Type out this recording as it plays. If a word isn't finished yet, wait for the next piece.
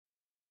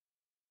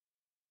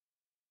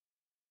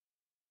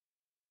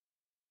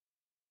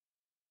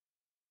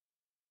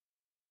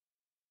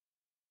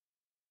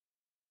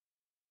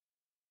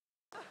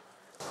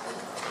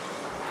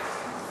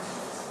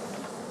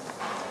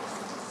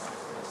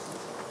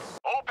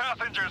All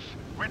passengers,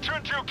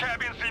 return to your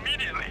cabins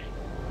immediately.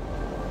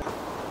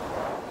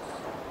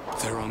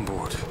 They're on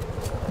board.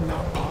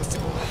 Not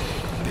possible.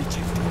 They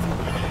checked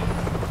everywhere.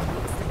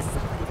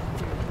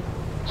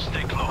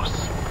 Stay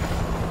close.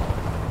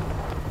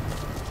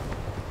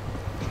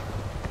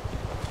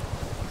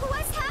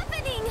 What's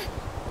happening?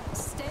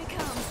 Stay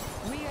calm.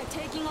 We are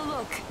taking a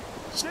look.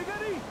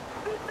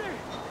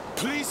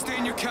 Please stay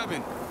in your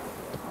cabin.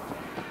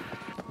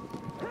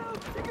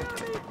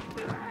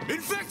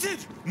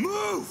 Infected!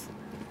 Move!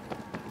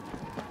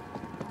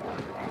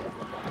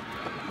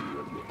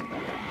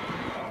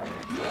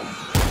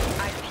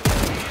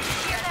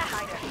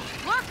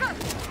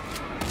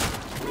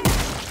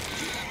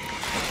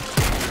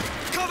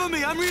 Cover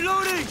me! I'm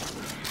reloading!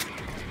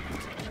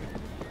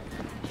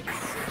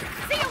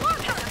 See a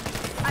worker!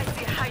 I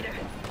see a hider.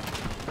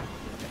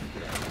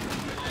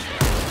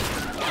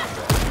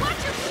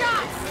 Watch your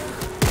shots!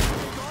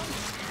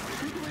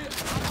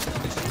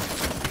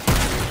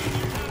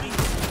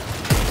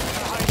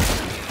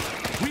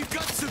 We've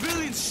got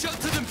civilians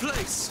sheltered in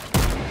place!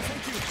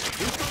 Thank you.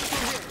 We've got to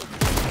here.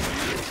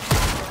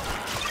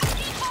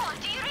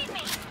 D4, do you read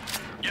me?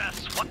 Yes,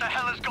 what the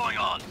hell is going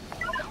on?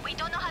 We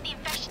don't know how the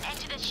infection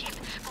entered the ship,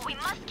 but we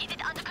must get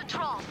it under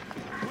control.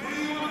 What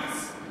do you want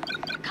us?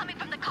 Coming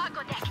from the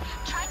cargo deck.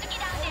 Try to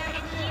get out there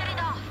and clear it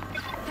off.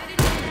 Headed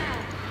in now.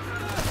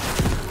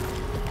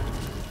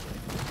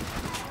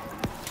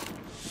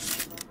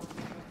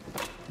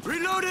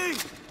 Reloading!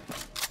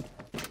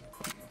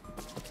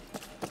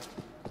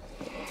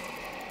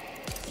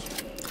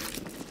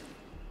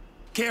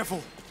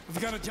 Careful!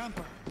 We've got a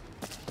jumper.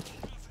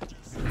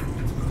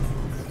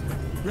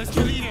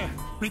 Rescue leader,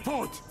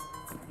 report!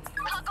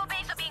 Cargo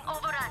bays are being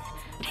overrun.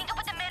 Link up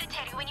with the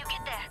military when you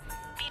get there.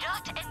 Be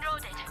roughed and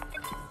loaded.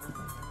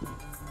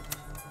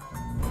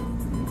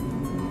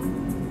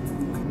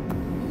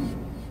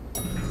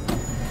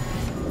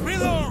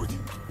 Reload!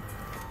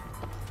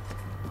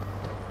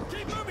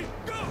 Keep moving!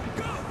 Go!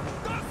 Go!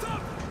 Don't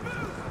stop!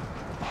 Move!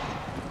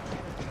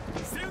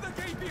 Seal the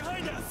gate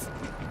behind us!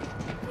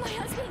 My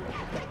husband!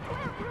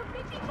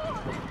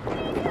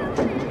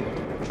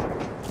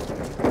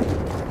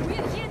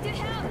 We're here to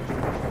help!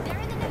 They're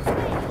in the next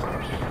bay!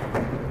 Hurry!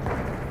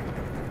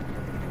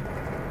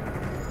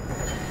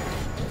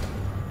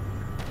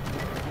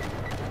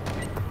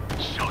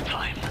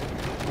 Showtime.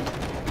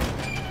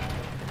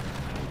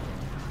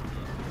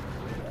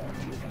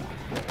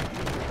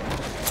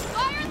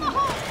 Fire in the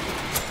hole!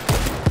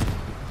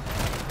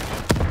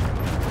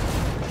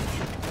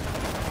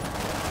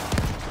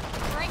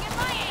 Bring in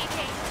my AK!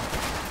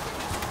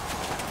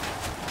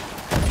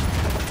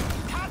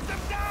 Cut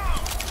them down!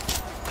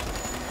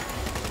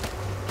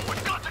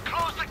 We've got to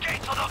close the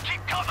gate so they'll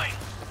keep coming!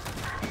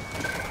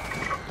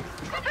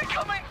 They're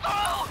coming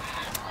through!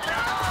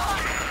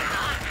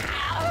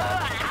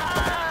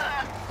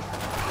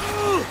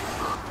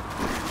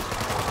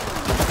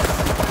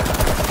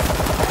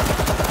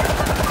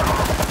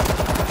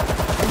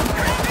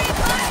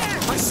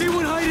 I see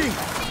one hiding!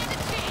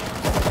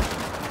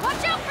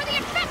 Watch out for the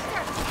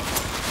infector!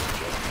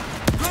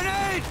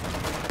 Grenade!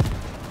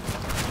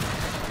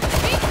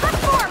 Peak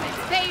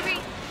performance, baby!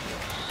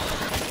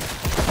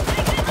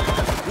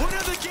 One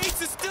of the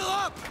gates is still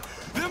up!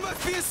 There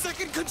must be a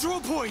second control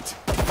point!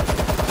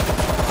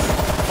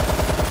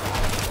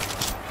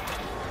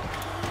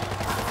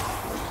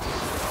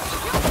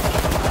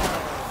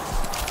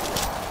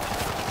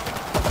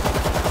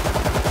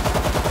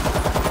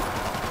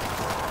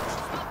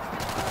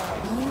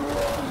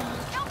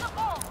 Kill the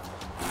ball!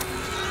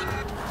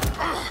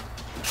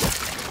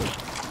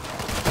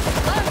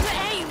 Learn to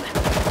aim!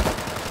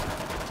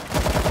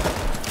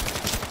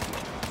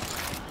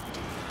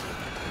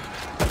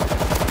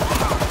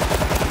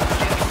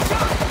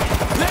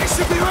 They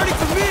should be ready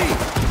for me!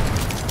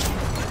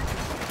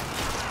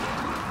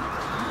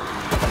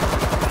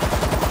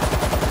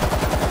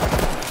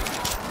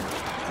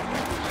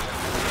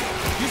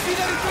 You see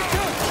that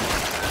infector?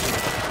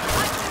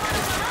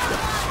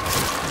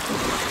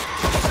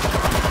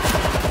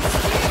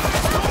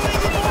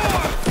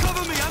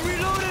 Cover me, I'm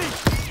reloading!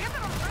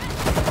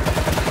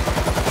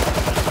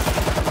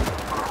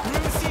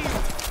 Room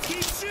sealed.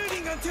 Keep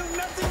shooting until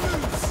nothing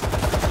moves!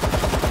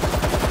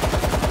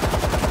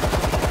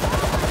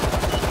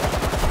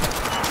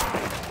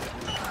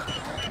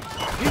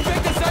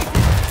 Infector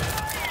sighted!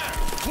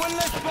 One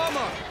less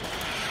bomber!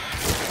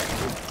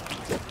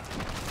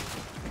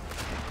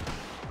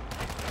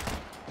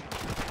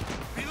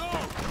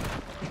 Reload!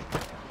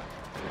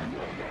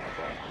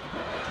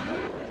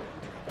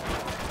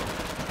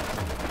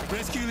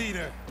 Rescue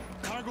leader,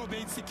 cargo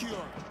bay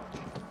secure.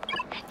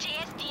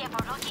 JSDF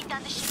are locking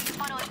down the ship to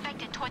funnel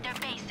infected toward their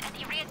base at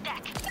the rear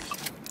deck.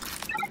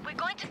 We're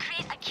going to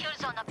create a kill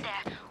zone up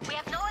there. We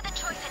have no other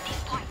choice at this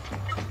point.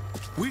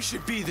 We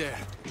should be there.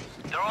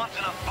 There aren't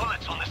enough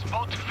bullets on this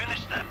boat to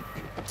finish them.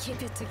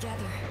 Keep it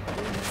together.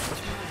 We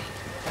must try.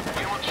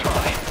 We will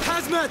try.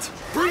 Hazmat!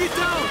 Bring it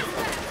down!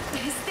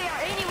 Is there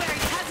anywhere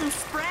it hasn't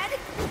spread?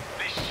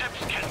 These ships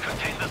can't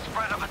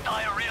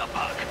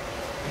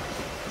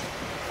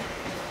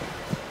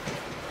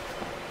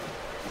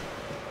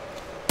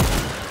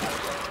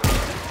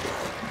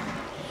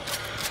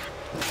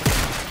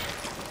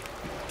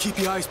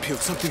the eyes peeled,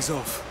 something's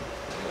off.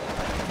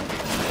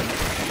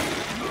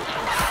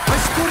 I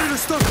spotted a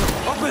stalker!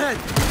 Up ahead!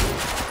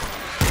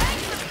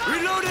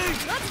 Reloading!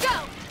 Let's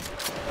go!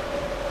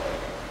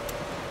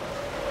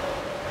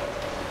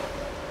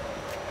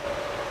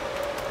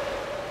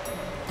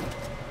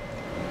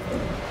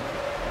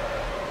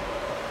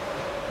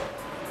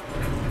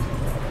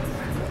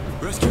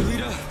 Rescue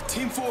leader,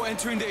 Team 4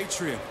 entering the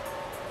atrium.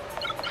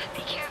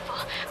 Be careful.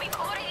 We've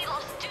already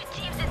lost 2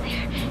 teams in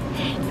there.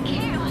 It's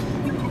chaos.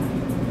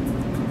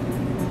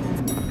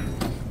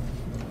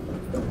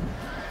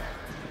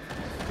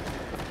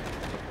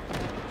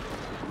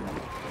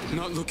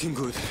 Not looking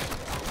good.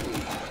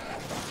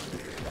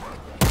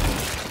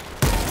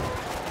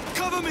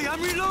 Cover me,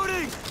 I'm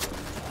reloading!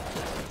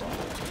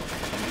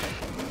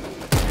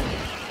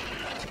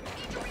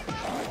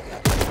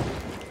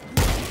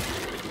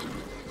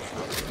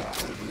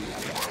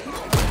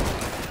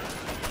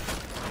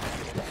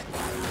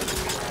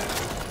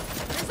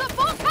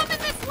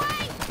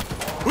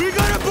 We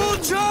got a bull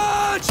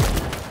charge!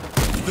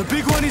 The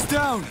big one is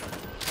down.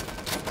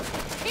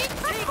 Keep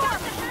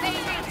performing,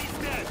 baby! He's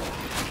dead.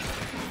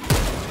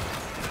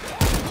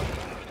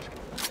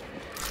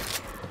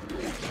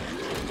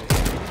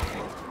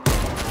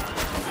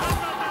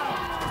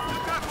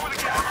 Look out for the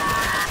gas.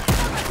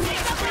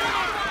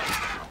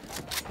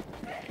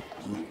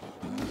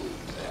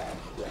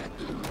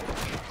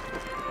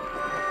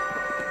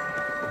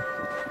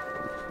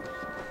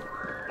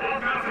 All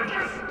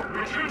passengers,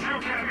 return to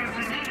your cabins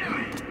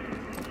immediately.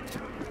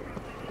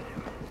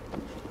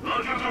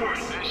 Lock your doors.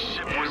 This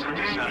ship was a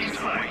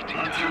disaster waiting to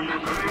happen.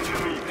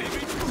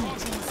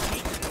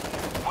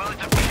 Well, it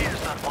appears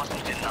that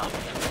wasn't enough.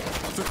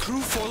 The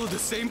crew followed the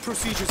same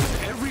procedures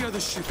as every other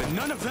ship, and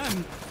none of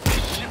them...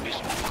 This ship is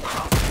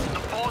overcrowded. The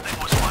boarding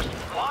was rushed.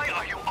 Why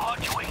are you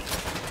arguing?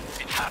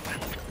 It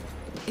happened.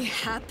 It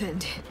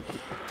happened.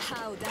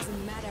 How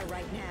doesn't matter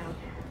right now.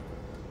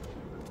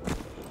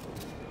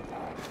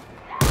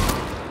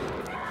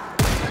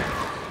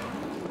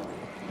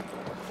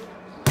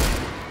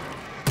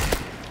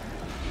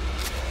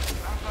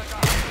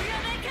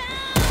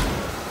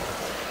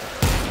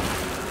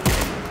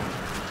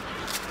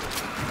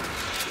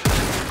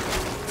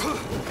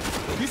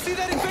 You see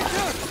that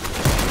inventor?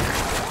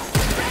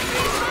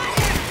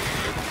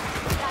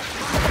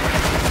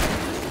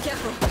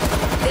 Careful.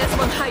 There's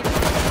one hiding.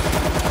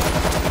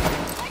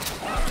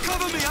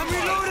 Cover me, I'm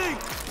reloading!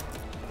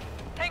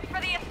 Thanks for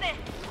the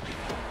assist.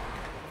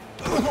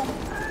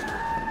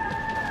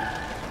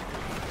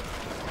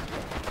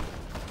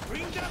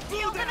 Bring that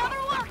Killed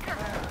another worker!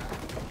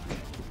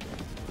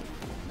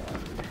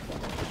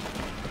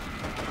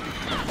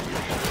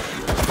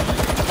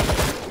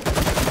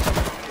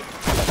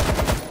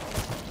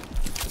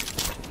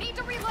 Need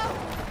to reload!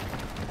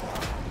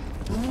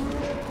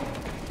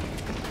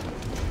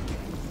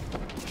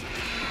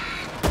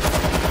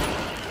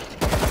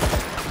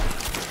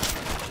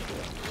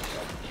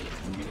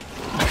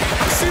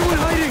 I see one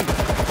hiding!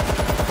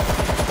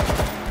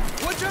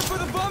 Watch out for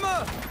the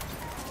bomber!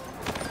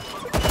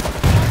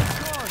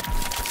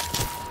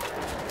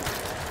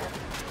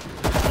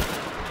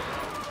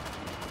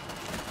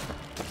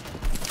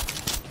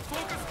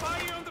 Focus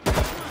fire on the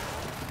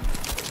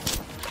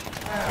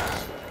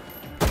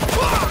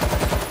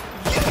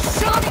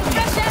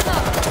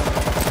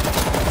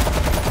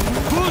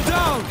Pull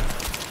down!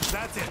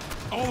 That's it.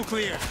 All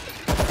clear.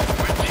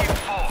 We're Team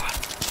 4.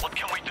 What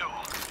can we do?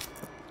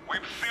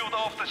 We've sealed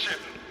off the ship.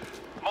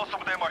 Most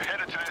of them are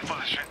headed to this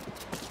position.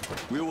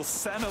 We will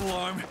sound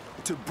alarm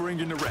to bring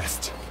in the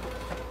rest.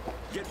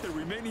 Get the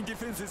remaining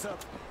defenses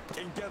up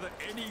and gather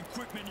any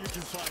equipment you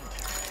can find.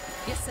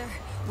 Yes, sir.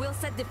 We'll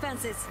set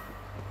defenses.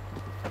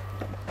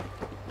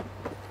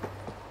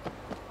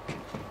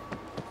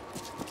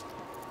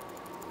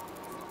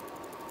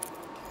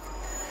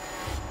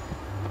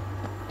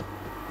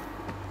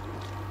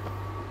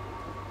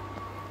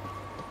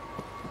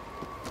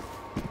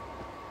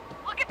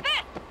 Look at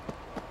this!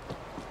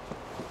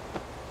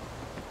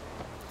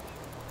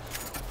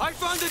 I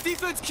found the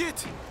defense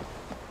kit!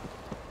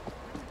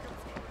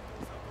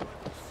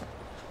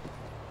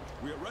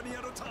 We are running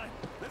out of time.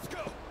 Let's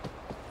go.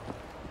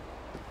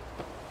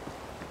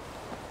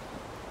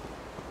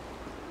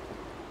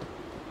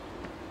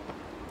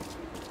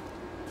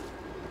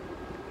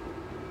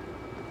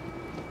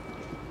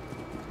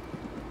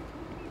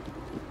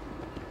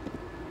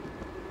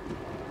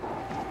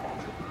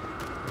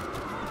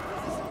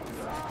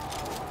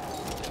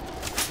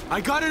 I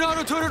got an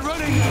auto turret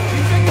running!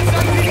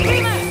 Infected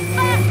side!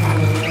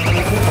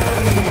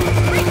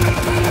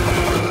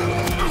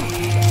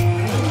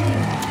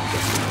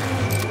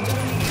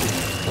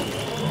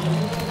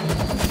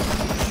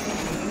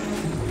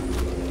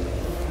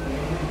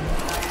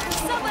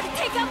 Somebody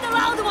take out the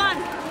loud one!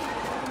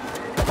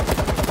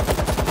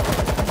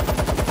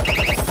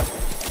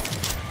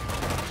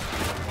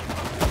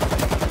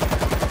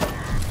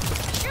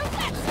 Shoot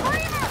that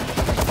screamer!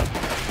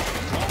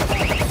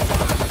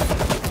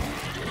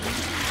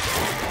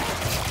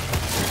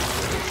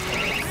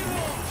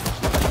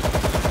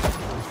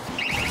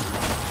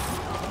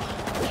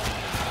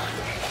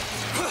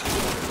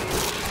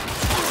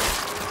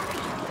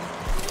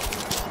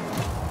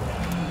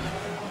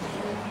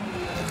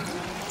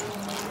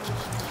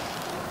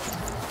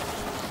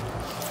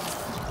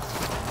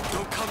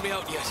 way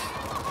out yet.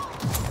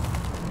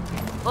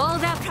 All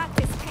that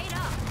practice paid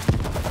off.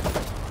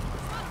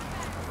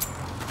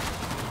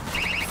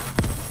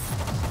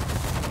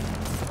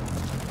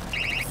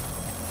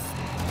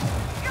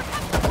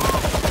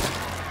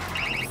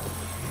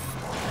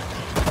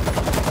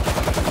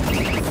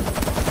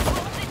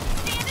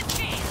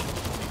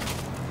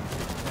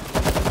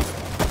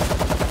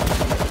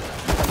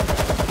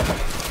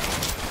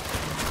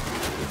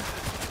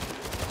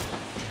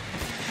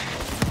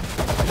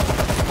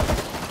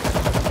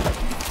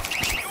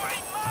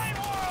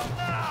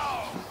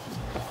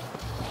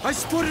 I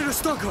spotted a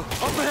stalker up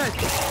ahead.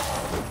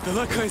 The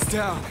Leka is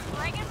down.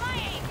 Bringing my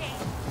AK.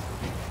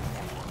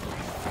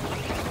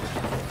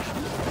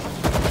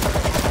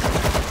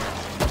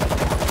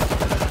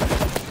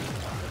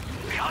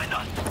 Behind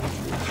us!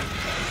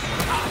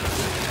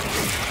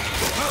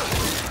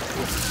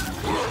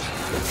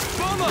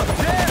 Bomber,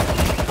 there!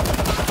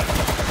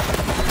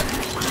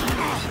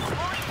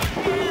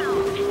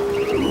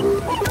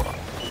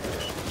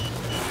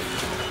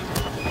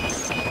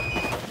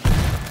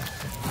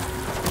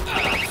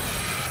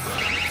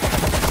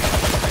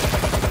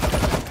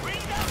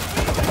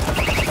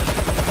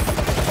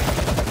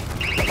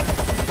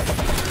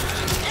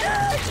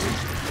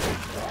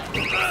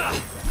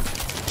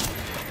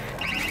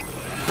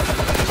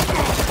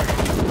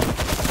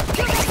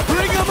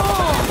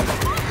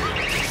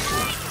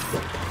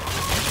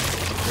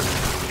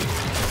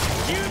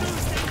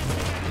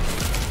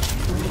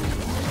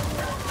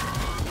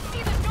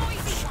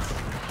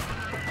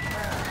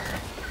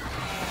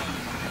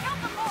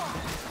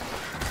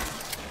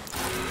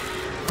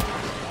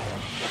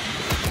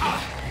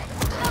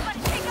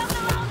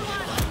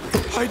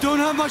 I don't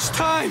have much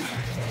time!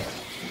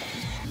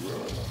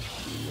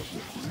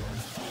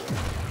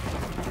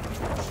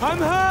 I'm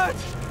hurt!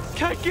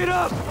 Can't get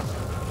up!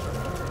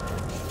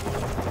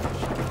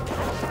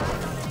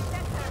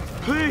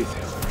 Please,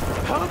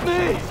 help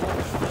me!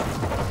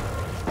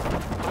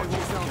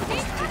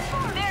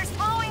 They're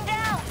slowing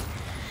down.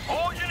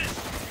 All units,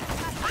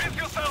 brace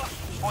yourself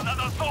for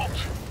another assault.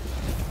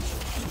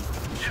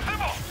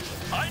 Gizmo,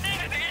 I need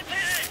an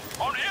ETA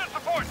on air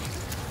support.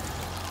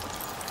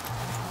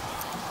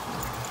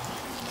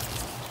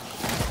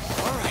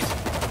 All right,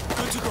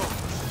 good to go.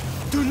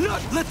 Do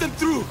not let them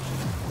through!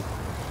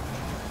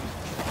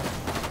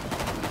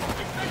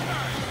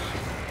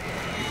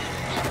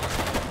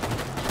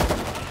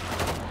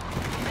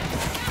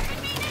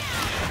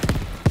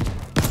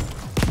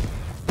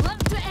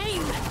 Love to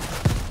aim.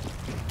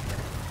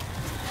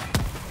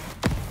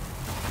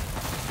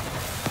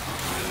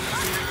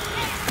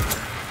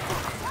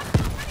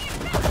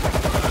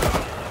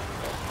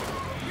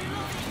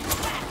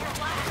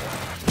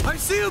 I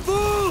see a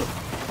bull!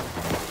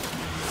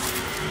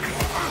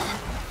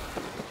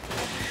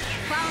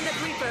 Found a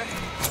creeper.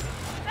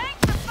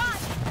 Thanks for fun.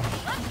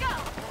 Let's go.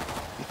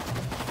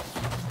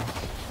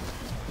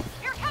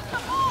 Here comes the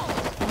bull.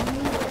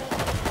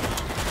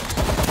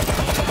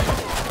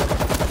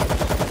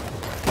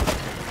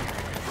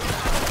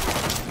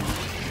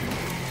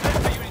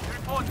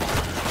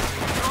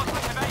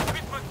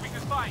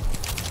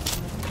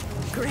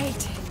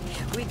 Great.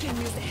 We can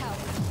use the help.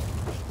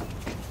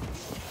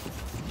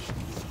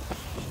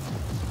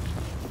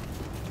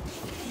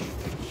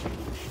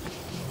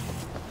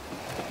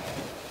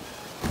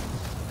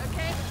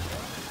 Okay.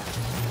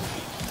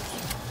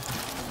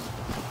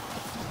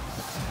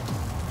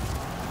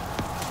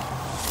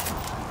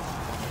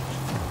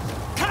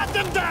 Cut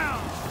them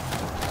down!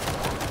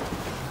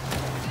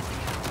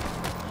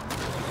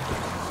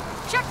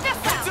 Check this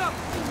Heads out. up!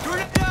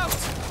 Grenade out!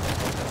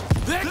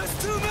 There's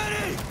too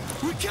many!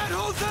 We can't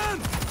hold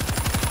them!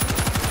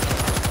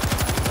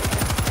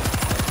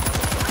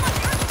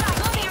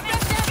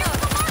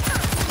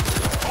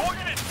 All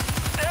units,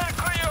 stand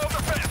clear of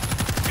the fence.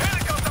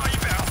 Helicopter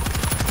inbound.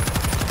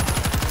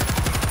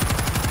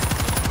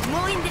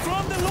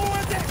 From the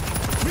lower deck!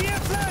 Rear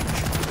flank!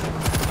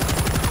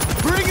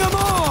 Bring them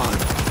on!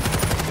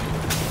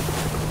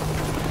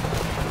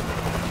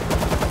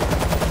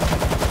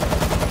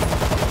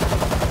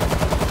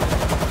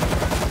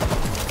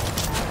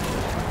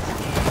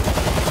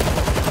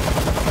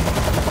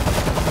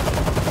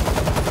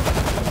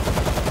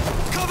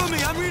 Cover me,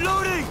 I'm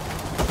reloading!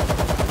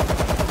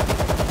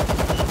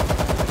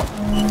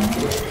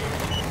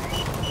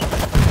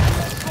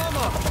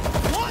 Bomber,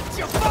 watch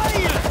your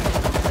fire!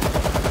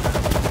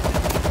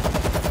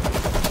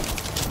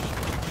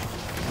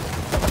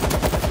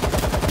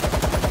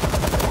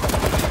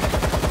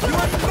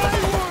 You're in my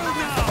world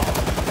now!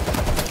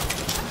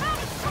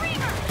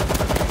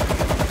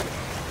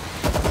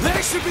 They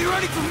should be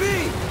ready for me!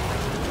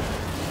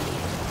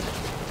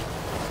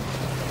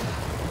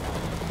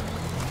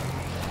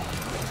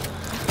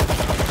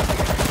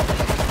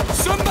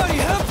 Somebody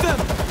help them!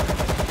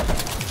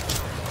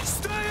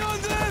 Stay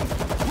on them!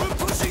 We're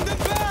pushing them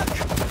back!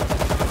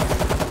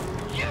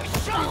 You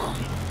shot.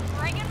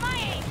 Bringing my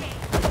AK.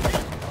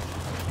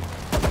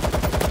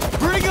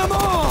 Bring them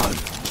on!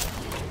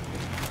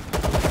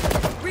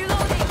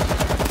 Reloading.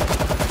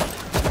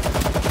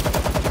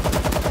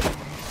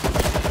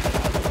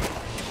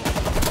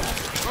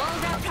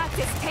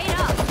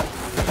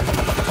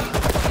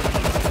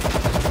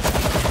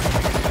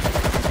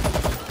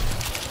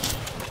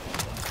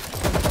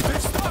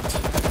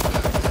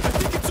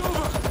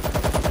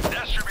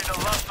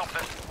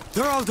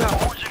 They're all down.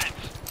 All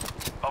units,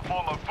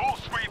 perform a full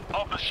sweep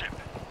of the ship.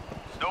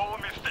 No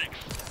mistakes.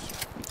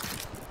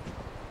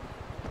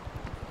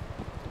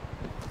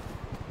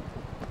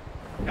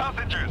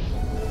 Passengers,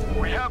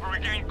 we have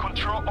regained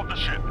control of the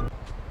ship.